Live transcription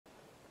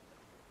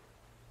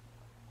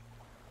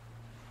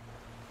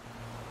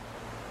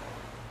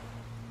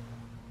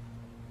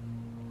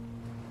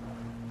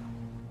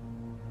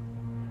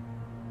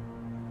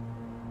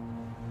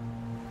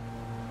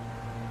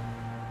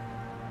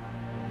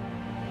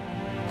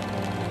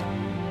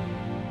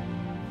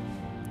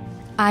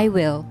I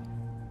will.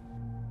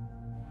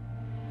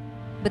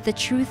 But the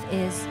truth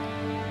is,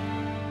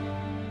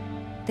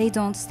 they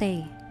don't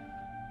stay.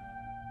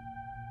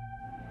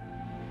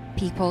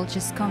 People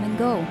just come and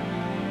go.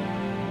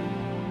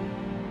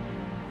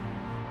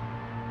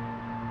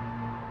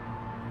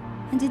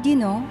 And did you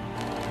know?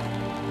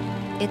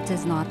 It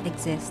does not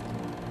exist.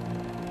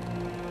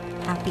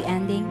 Happy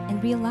ending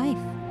in real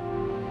life.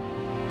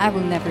 I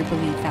will never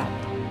believe that.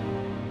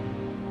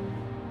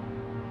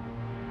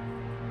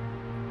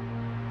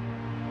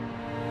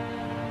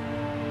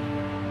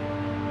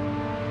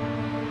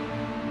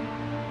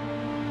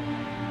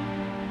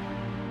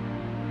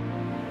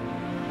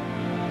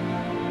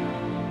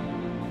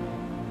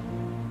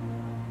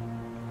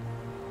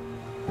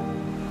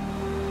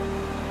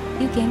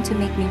 You came to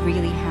make me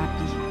really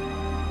happy.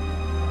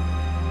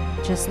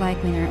 Just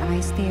like when our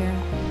eyes stare,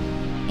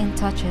 in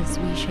touches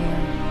we share.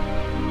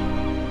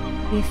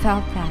 We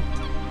felt that.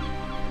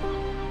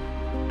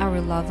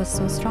 Our love was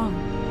so strong.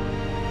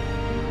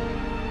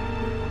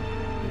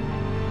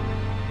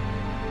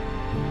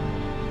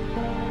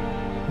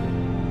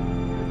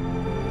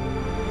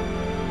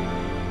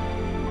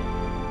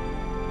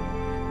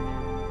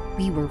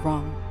 We were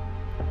wrong.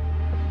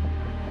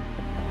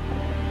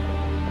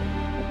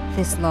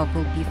 This love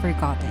will be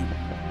forgotten.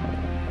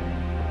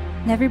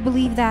 Never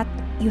believe that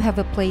you have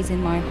a place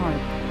in my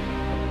heart.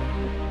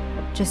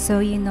 Just so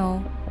you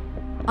know,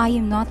 I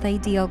am not the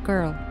ideal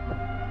girl.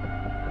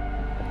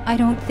 I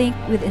don't think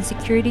with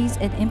insecurities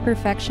and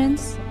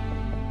imperfections,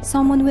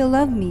 someone will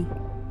love me.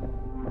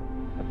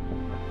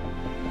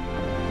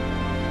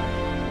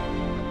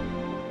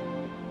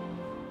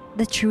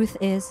 The truth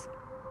is,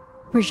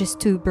 we're just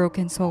two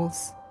broken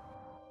souls.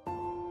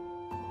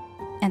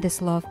 And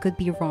this love could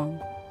be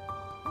wrong.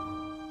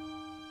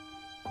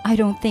 I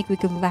don't think we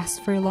could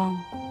last for long.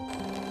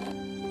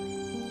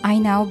 I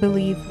now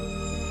believe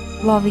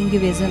loving you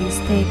is a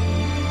mistake,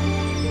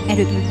 and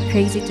it would be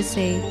crazy to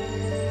say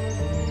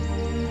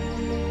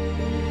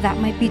that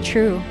might be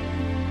true,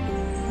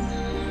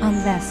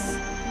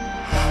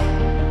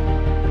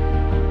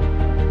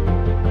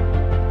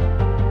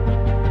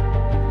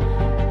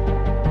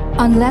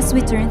 unless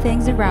we turn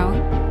things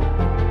around.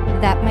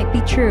 That might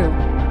be true,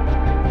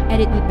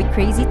 and it would be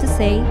crazy to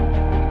say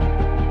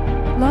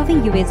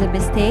loving you is a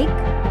mistake.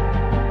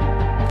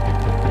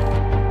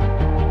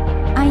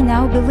 I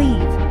now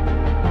believe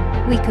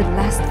we could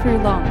last for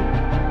long.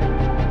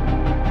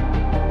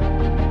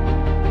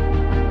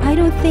 I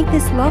don't think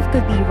this love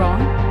could be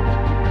wrong.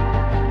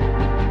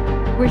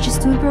 We're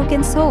just two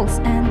broken souls,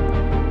 and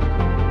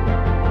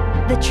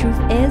the truth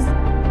is,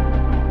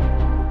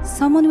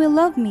 someone will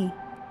love me.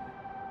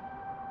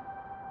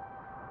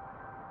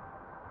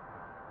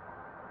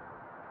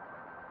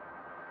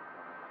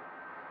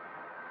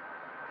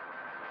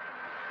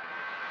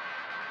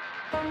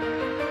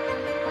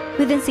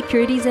 With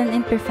insecurities and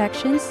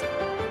imperfections,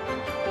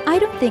 I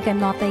don't think I'm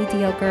not the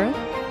ideal girl.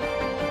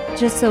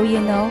 Just so you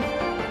know,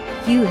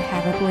 you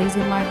have a place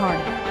in my heart.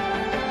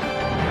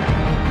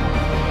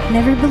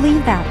 Never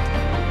believe that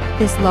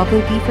this love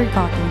will be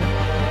forgotten.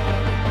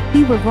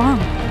 We were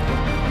wrong.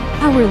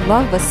 Our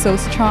love was so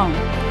strong.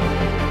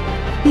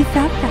 We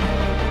felt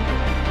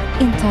that.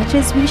 In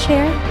touches we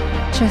share,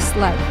 just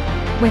like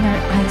when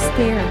our eyes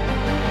stare.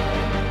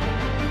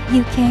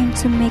 You came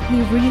to make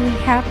me really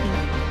happy.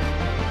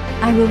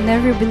 I will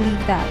never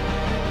believe that.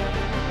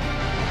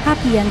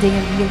 Happy ending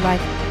in real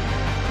life,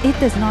 it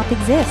does not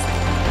exist.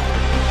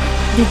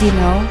 Did you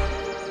know?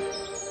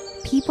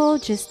 People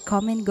just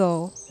come and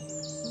go,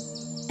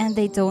 and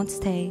they don't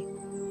stay.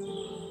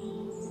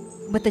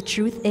 But the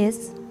truth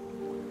is,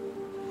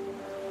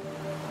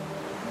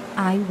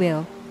 I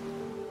will.